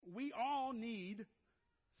all need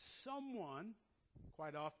someone,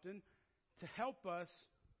 quite often, to help us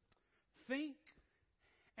think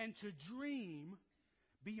and to dream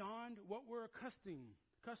beyond what we're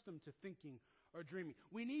accustomed to thinking or dreaming.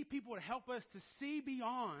 We need people to help us to see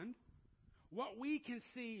beyond what we can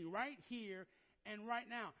see right here and right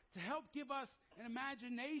now, to help give us an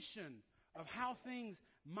imagination of how things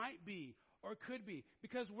might be or could be,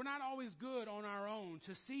 because we're not always good on our own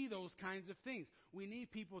to see those kinds of things. We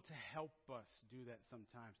need people to help us do that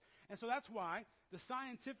sometimes. And so that's why the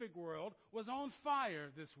scientific world was on fire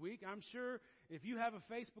this week. I'm sure if you have a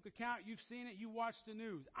Facebook account, you've seen it, you watch the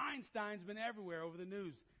news. Einstein's been everywhere over the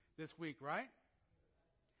news this week, right?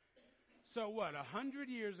 So 100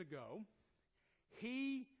 years ago,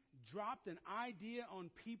 he dropped an idea on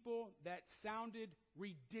people that sounded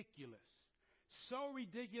ridiculous. So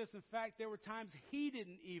ridiculous, in fact, there were times he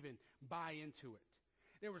didn't even buy into it.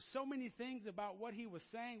 There were so many things about what he was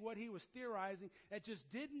saying, what he was theorizing, that just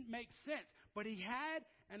didn't make sense. But he had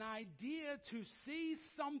an idea to see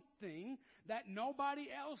something that nobody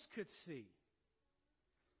else could see.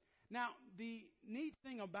 Now, the neat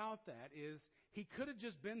thing about that is he could have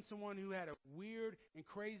just been someone who had a weird and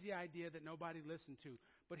crazy idea that nobody listened to.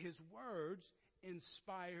 But his words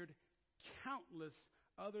inspired countless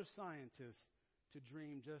other scientists to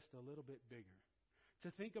dream just a little bit bigger,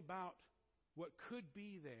 to think about what could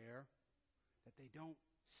be there that they don't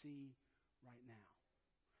see right now.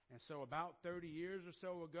 And so about 30 years or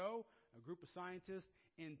so ago, a group of scientists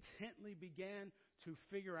intently began to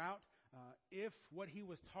figure out if what he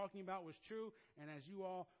was talking about was true. And as you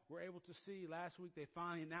all were able to see last week, they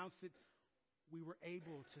finally announced it. We were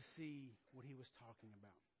able to see what he was talking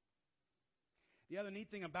about. The other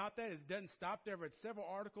neat thing about that is it doesn't stop there. I've read several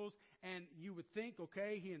articles, and you would think,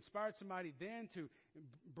 okay, he inspired somebody then to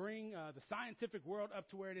bring the scientific world up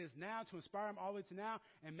to where it is now, to inspire them all the way to now,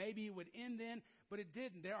 and maybe it would end then, but it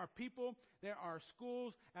didn't. There are people, there are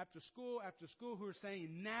schools after school after school who are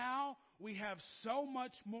saying, now we have so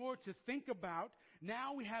much more to think about.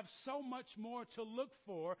 Now we have so much more to look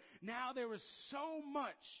for. Now there is so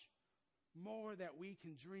much more that we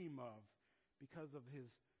can dream of because of his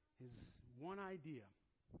one idea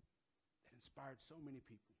that inspired so many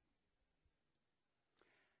people.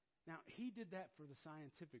 Now, he did that for the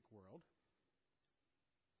scientific world.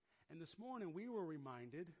 And this morning we were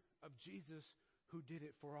reminded of Jesus who did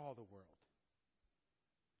it for all the world.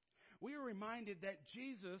 We were reminded that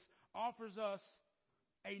Jesus offers us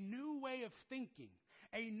a new way of thinking,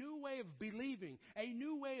 a new way of believing, a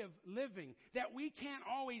new way of living that we can't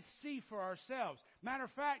always see for ourselves. Matter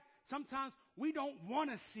of fact, sometimes we don't want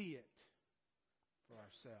to see it for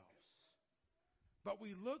ourselves. But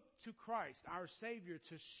we look to Christ, our Savior,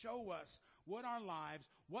 to show us what our lives,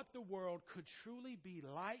 what the world could truly be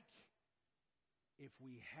like if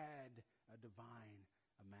we had a divine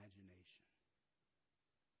imagination.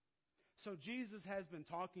 So Jesus has been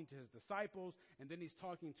talking to his disciples, and then he's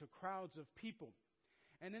talking to crowds of people.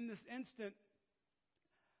 And in this instant,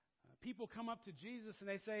 people come up to Jesus and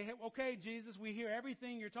they say, hey, okay, Jesus, we hear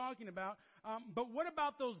everything you're talking about, but what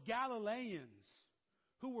about those Galileans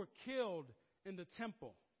who were killed in the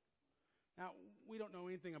temple? Now, we don't know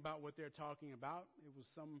anything about what they're talking about. It was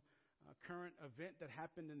some current event that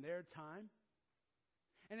happened in their time.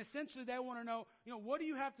 And essentially they want to know, what do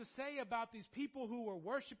you have to say about these people who were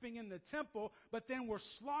worshiping in the temple but then were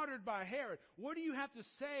slaughtered by Herod? What do you have to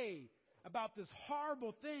say about this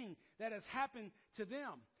horrible thing that has happened to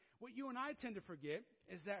them? What you and I tend to forget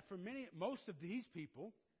is that for most of these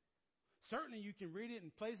people, certainly you can read it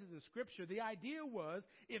in places in Scripture, the idea was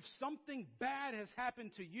if something bad has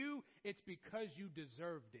happened to you, it's because you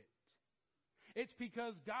deserved it. It's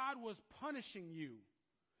because God was punishing you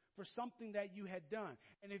for something that you had done.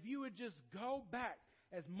 And if you would just go back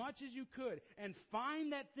as much as you could and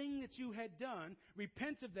find that thing that you had done,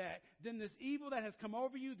 repent of that, then this evil that has come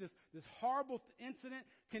over you, this horrible incident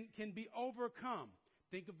can be overcome.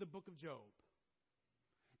 Think of the book of Job.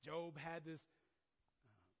 Job had this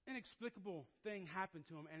inexplicable thing happen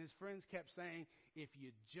to him, and his friends kept saying, if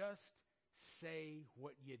you just say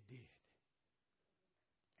what you did.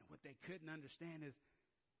 And what they couldn't understand is,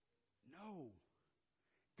 no,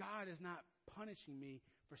 God is not punishing me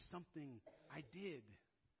for something I did.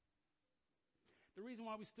 The reason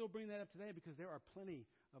why we still bring that up today, because there are plenty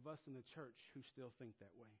of us in the church who still think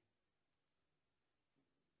that way.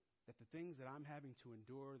 That the things that I'm having to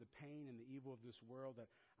endure, the pain and the evil of this world that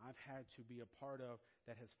I've had to be a part of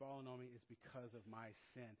that has fallen on me is because of my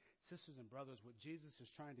sin. Sisters and brothers, what Jesus is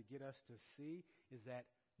trying to get us to see is that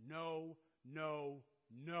no, no,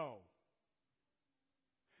 no.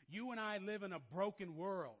 You and I live in a broken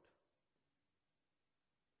world.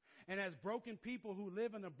 And as broken people who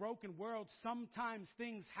live in a broken world, sometimes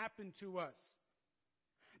things happen to us.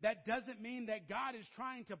 That doesn't mean that God is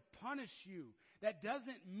trying to punish you. That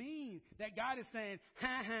doesn't mean that God is saying,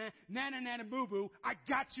 ha ha, nana nana boo boo, I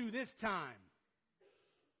got you this time.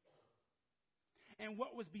 And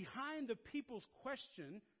what was behind the people's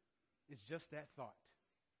question is just that thought.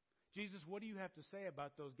 Jesus, what do you have to say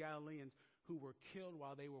about those Galileans who were killed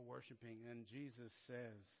while they were worshiping? And Jesus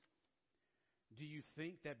says, do you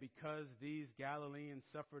think that because these Galileans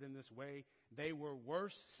suffered in this way, they were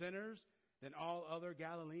worse sinners than all other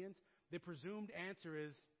Galileans? The presumed answer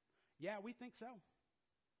is, yeah, we think so.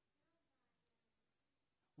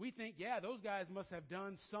 We think, yeah, those guys must have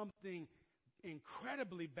done something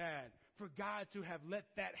incredibly bad for God to have let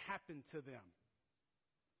that happen to them.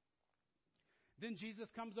 Then Jesus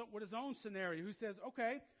comes up with his own scenario. He says,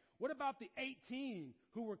 okay, what about the 18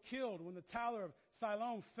 who were killed when the Tower of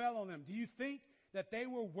Siloam fell on them? Do you think that they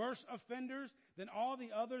were worse offenders than all the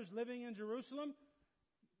others living in Jerusalem?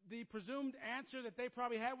 The presumed answer that they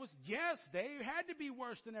probably had was, yes, they had to be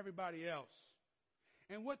worse than everybody else.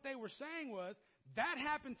 And what they were saying was, that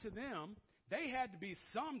happened to them. They had to be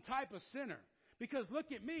some type of sinner. Because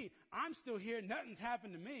look at me. I'm still here. Nothing's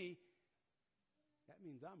happened to me. That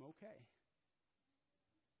means I'm okay.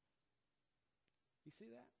 You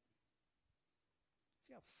see that?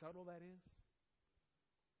 See how subtle that is?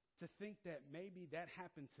 To think that maybe that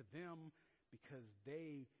happened to them because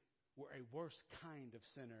they were a worse kind of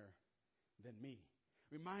sinner than me.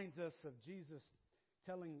 Reminds us of Jesus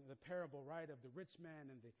telling the parable, right, of the rich man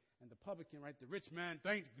and the publican, right? The rich man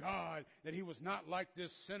thanked God that he was not like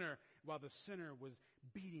this sinner, while the sinner was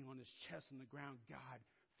beating on his chest on the ground, God,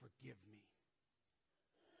 forgive me.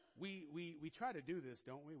 We try to do this,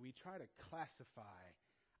 don't we? We try to classify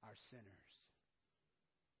our sinners.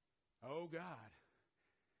 Oh, God,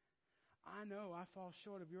 I know I fall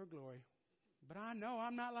short of your glory, but I know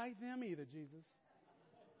I'm not like them either, Jesus.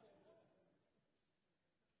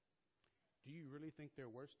 Do you really think they're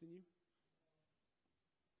worse than you?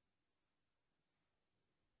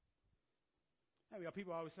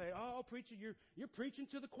 People always say, oh, preacher, you're preaching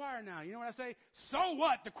to the choir now. You know what I say? So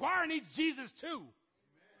what? The choir needs Jesus too.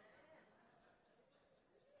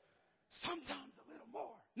 Sometimes a little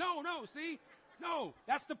more. No,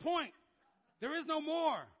 that's the point. There is no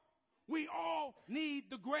more. We all need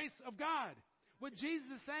the grace of God. What Jesus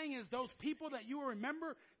is saying is those people that you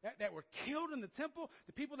remember that were killed in the temple,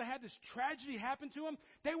 the people that had this tragedy happen to them,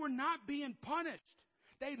 they were not being punished.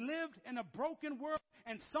 They lived in a broken world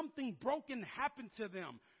and something broken happened to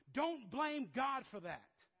them. Don't blame God for that.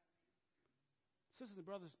 Sisters and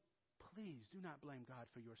brothers, please do not blame God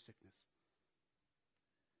for your sickness.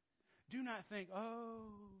 Do not think,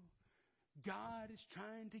 oh, God is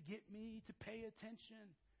trying to get me to pay attention.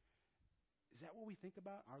 Is that what we think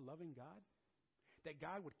about, our loving God? That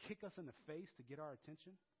God would kick us in the face to get our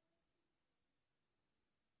attention?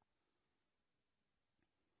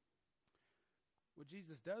 What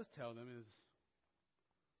Jesus does tell them is,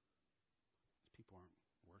 these people aren't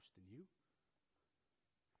worse than you.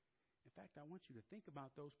 In fact, I want you to think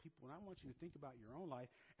about those people, and I want you to think about your own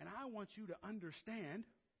life, and I want you to understand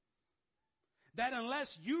that unless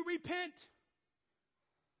you repent,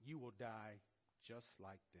 you will die just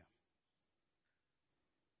like them.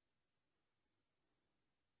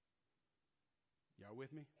 Y'all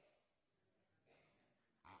with me?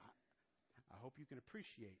 I hope you can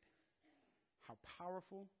appreciate how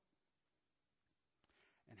powerful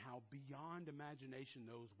and how beyond imagination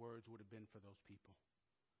those words would have been for those people.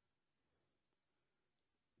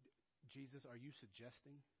 Jesus, are you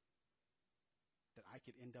suggesting that I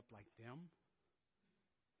could end up like them?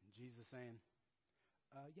 And Jesus saying,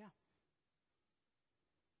 yeah.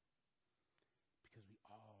 Because we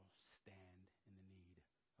all stand in the need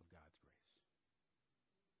of God's grace.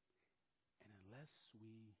 And unless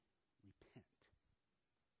we repent,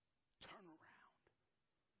 turn around,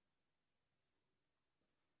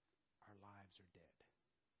 our lives are dead.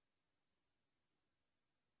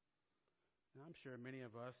 Now, I'm sure many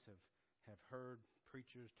of us have heard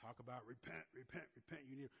preachers talk about repent.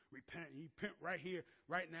 You need to repent. You repent right here,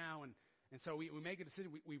 right now. And so we make a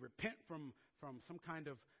decision. We repent from some kind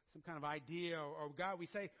of idea, or God, we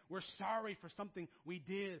say we're sorry for something we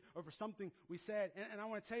did or for something we said. And I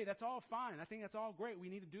want to tell you, that's all fine. I think that's all great. We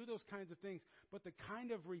need to do those kinds of things. But the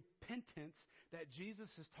kind of repentance that Jesus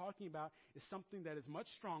is talking about is something that is much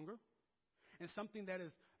stronger and something that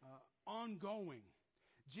is ongoing.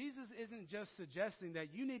 Jesus isn't just suggesting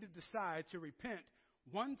that you need to decide to repent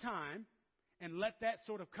one time and let that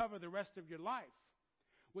sort of cover the rest of your life.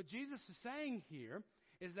 What Jesus is saying here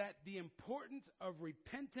is that the importance of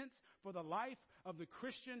repentance for the life of the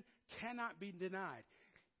Christian cannot be denied.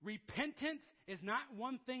 Repentance is not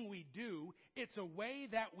one thing we do, it's a way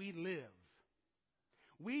that we live.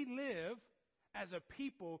 We live as a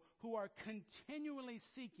people who are continually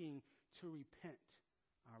seeking to repent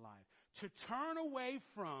our life, to turn away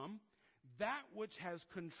from that which has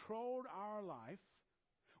controlled our life,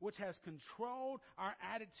 which has controlled our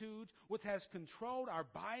attitudes, which has controlled our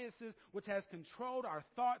biases, which has controlled our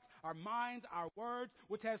thoughts, our minds, our words,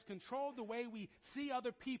 which has controlled the way we see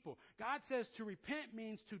other people. God says to repent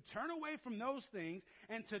means to turn away from those things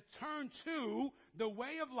and to turn to the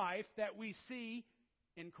way of life that we see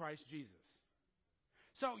in Christ Jesus.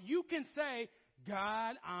 So you can say,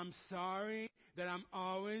 God, I'm sorry that I'm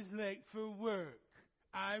always late for work.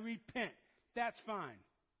 I repent. That's fine.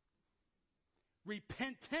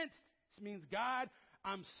 Repentance means, God,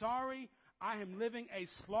 I'm sorry. I am living a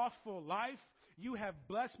slothful life. You have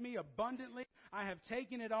blessed me abundantly. I have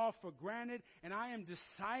taken it all for granted, and I am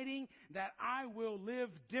deciding that I will live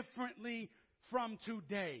differently from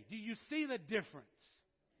today. Do you see the difference?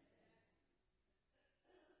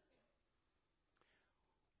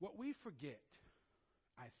 What we forget,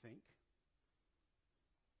 I think,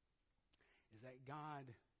 is that God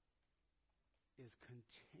is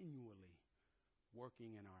continually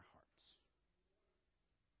working in our hearts.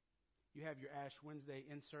 You have your Ash Wednesday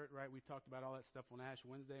insert, right? We talked about all that stuff on Ash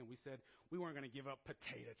Wednesday, and we said we weren't going to give up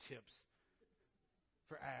potato chips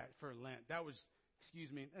for Lent. That was,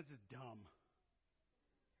 that's just dumb.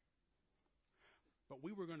 But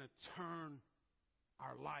we were going to turn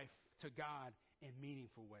our life to God in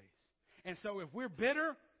meaningful ways. And so if we're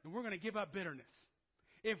bitter, then we're going to give up bitterness.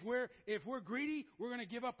 If we're greedy, we're going to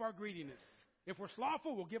give up our greediness. If we're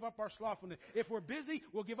slothful, we'll give up our slothfulness. If we're busy,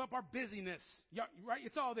 we'll give up our busyness. Right?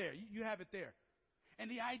 It's all there. You have it there.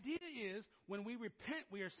 And the idea is, when we repent,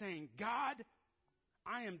 we are saying, God,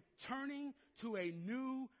 I am turning to a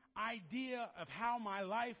new idea of how my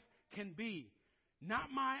life can be.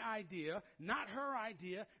 Not my idea, not her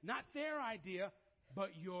idea, not their idea, but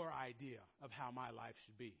your idea of how my life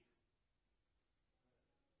should be.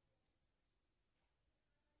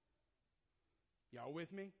 Y'all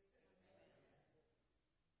with me?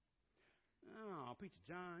 Oh, Preacher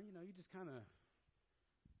John, you just kind of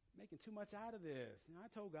making too much out of this. I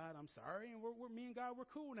told God I'm sorry, and me and God, we're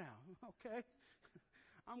cool now. Okay.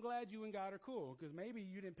 I'm glad you and God are cool, because maybe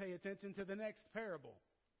you didn't pay attention to the next parable.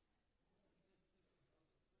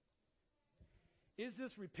 Is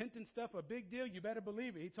this repentance stuff a big deal? You better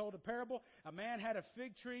believe it. He told a parable. A man had a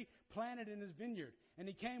fig tree planted in his vineyard, and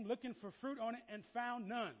he came looking for fruit on it and found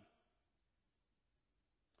none.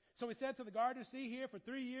 So he said to the gardener, see here, for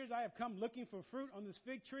 3 years I have come looking for fruit on this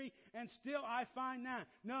fig tree, and still I find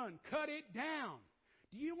none. Cut it down.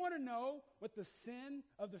 Do you want to know what the sin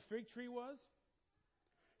of the fig tree was?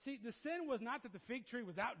 See, the sin was not that the fig tree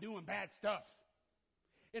was out doing bad stuff.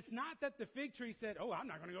 It's not that the fig tree said, oh, I'm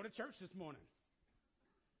not going to go to church this morning.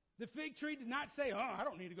 The fig tree did not say, oh, I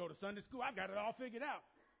don't need to go to Sunday school. I've got it all figured out.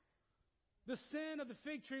 The sin of the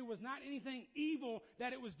fig tree was not anything evil that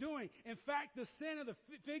it was doing. In fact, the sin of the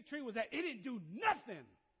fig tree was that it didn't do nothing.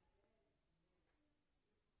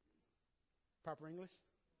 Proper English?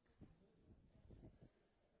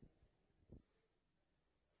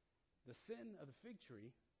 The sin of the fig tree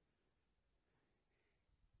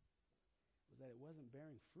was that it wasn't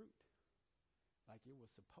bearing fruit like it was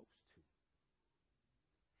supposed to.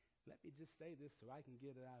 Let me just say this so I can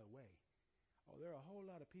get it out of the way. Oh, there are a whole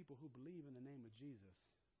lot of people who believe in the name of Jesus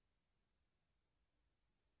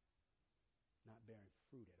not bearing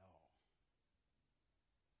fruit at all.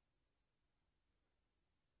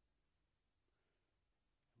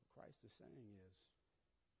 What Christ is saying is,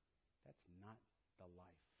 that's not the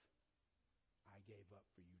life I gave up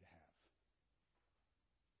for you to have.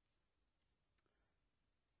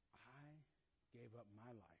 I gave up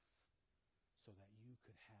my life so that you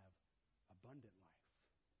could have abundant life.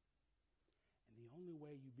 And the only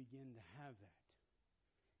way you begin to have that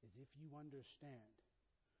is if you understand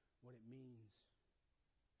what it means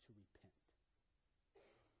to repent.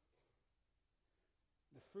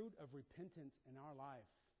 The fruit of repentance in our life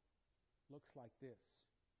looks like this.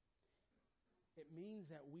 It means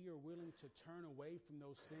that we are willing to turn away from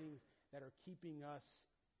those things that are keeping us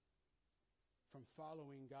from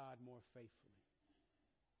following God more faithfully.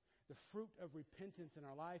 The fruit of repentance in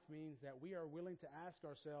our life means that we are willing to ask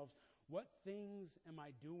ourselves, what things am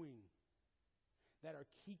I doing that are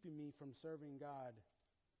keeping me from serving God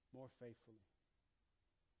more faithfully?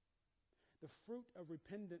 The fruit of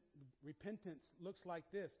repentance looks like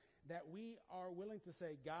this, that we are willing to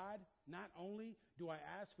say, God, not only do I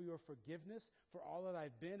ask for your forgiveness for all that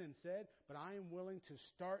I've been and said, but I am willing to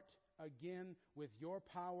start again with your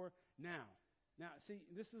power now. Now, see,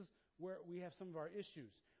 this is where we have some of our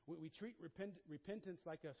issues. We treat repentance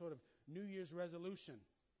like a sort of New Year's resolution,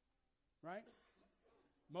 right?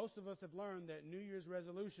 Most of us have learned that New Year's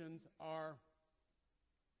resolutions are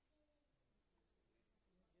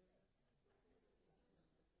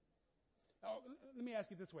let me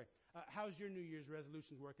ask you this way. How's your New Year's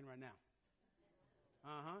resolutions working right now?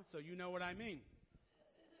 So you know what I mean.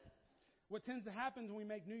 What tends to happen when we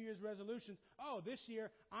make New Year's resolutions, this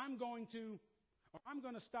year I'm going to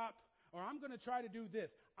stop, or I'm going to try to do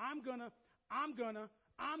this. I'm going to.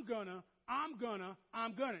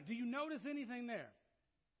 Do you notice anything there?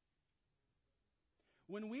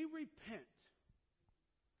 When we repent,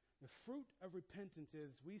 the fruit of repentance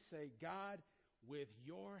is we say, God, with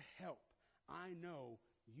your help, I know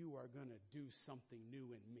you are going to do something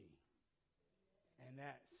new in me. And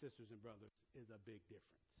that, sisters and brothers, is a big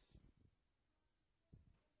difference.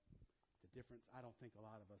 It's a difference I don't think a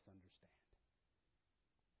lot of us understand.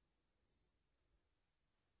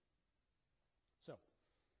 So,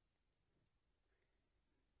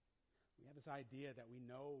 we have this idea that we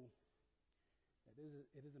know that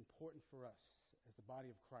it is important for us as the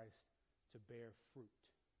body of Christ to bear fruit.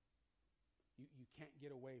 You can't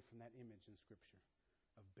get away from that image in Scripture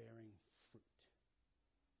of bearing fruit.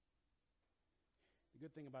 The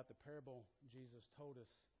good thing about the parable Jesus told us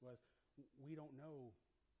was we don't know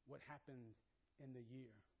what happened in the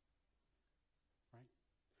year, right?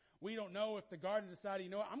 We don't know if the gardener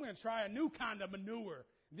decided, I'm going to try a new kind of manure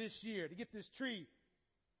this year to get this tree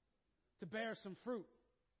to bear some fruit.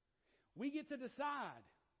 We get to decide,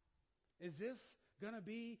 is this going to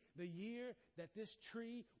be the year that this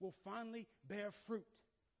tree will finally bear fruit?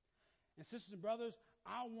 And sisters and brothers,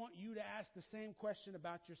 I want you to ask the same question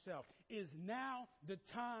about yourself. Is now the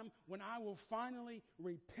time when I will finally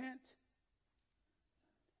repent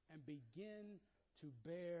and begin to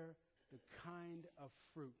bear the kind of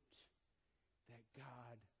fruit that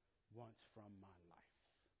God wants from my life?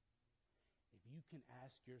 If you can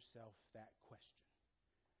ask yourself that question,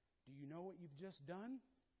 do you know what you've just done?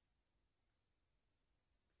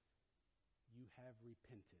 You have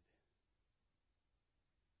repented.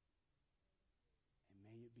 And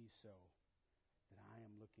may it be so that I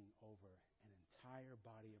am looking over an entire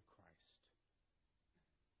body of Christ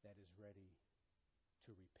that is ready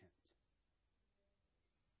to repent.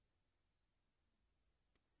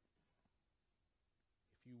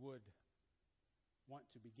 If you would want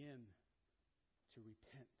to begin to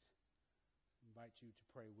repent, I invite you to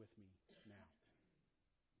pray with me now.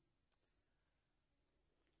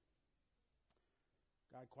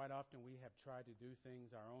 God, quite often we have tried to do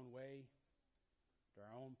things our own way, to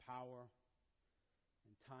our own power,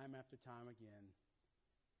 and time after time again,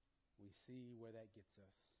 we see where that gets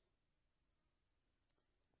us.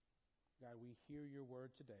 God, we hear your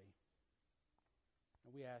word today,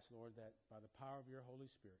 and we ask, Lord, that by the power of your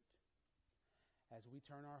Holy Spirit, as we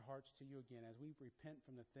turn our hearts to you again, as we repent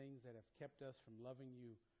from the things that have kept us from loving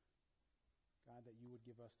you, God, that you would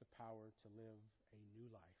give us the power to live a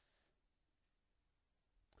new life.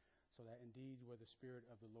 So that indeed where the Spirit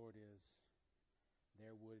of the Lord is,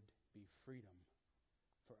 there would be freedom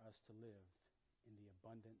for us to live in the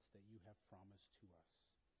abundance that you have promised to us.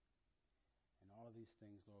 And all of these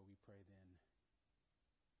things, Lord, we pray then in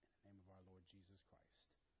the name of our Lord Jesus Christ.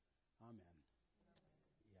 Amen.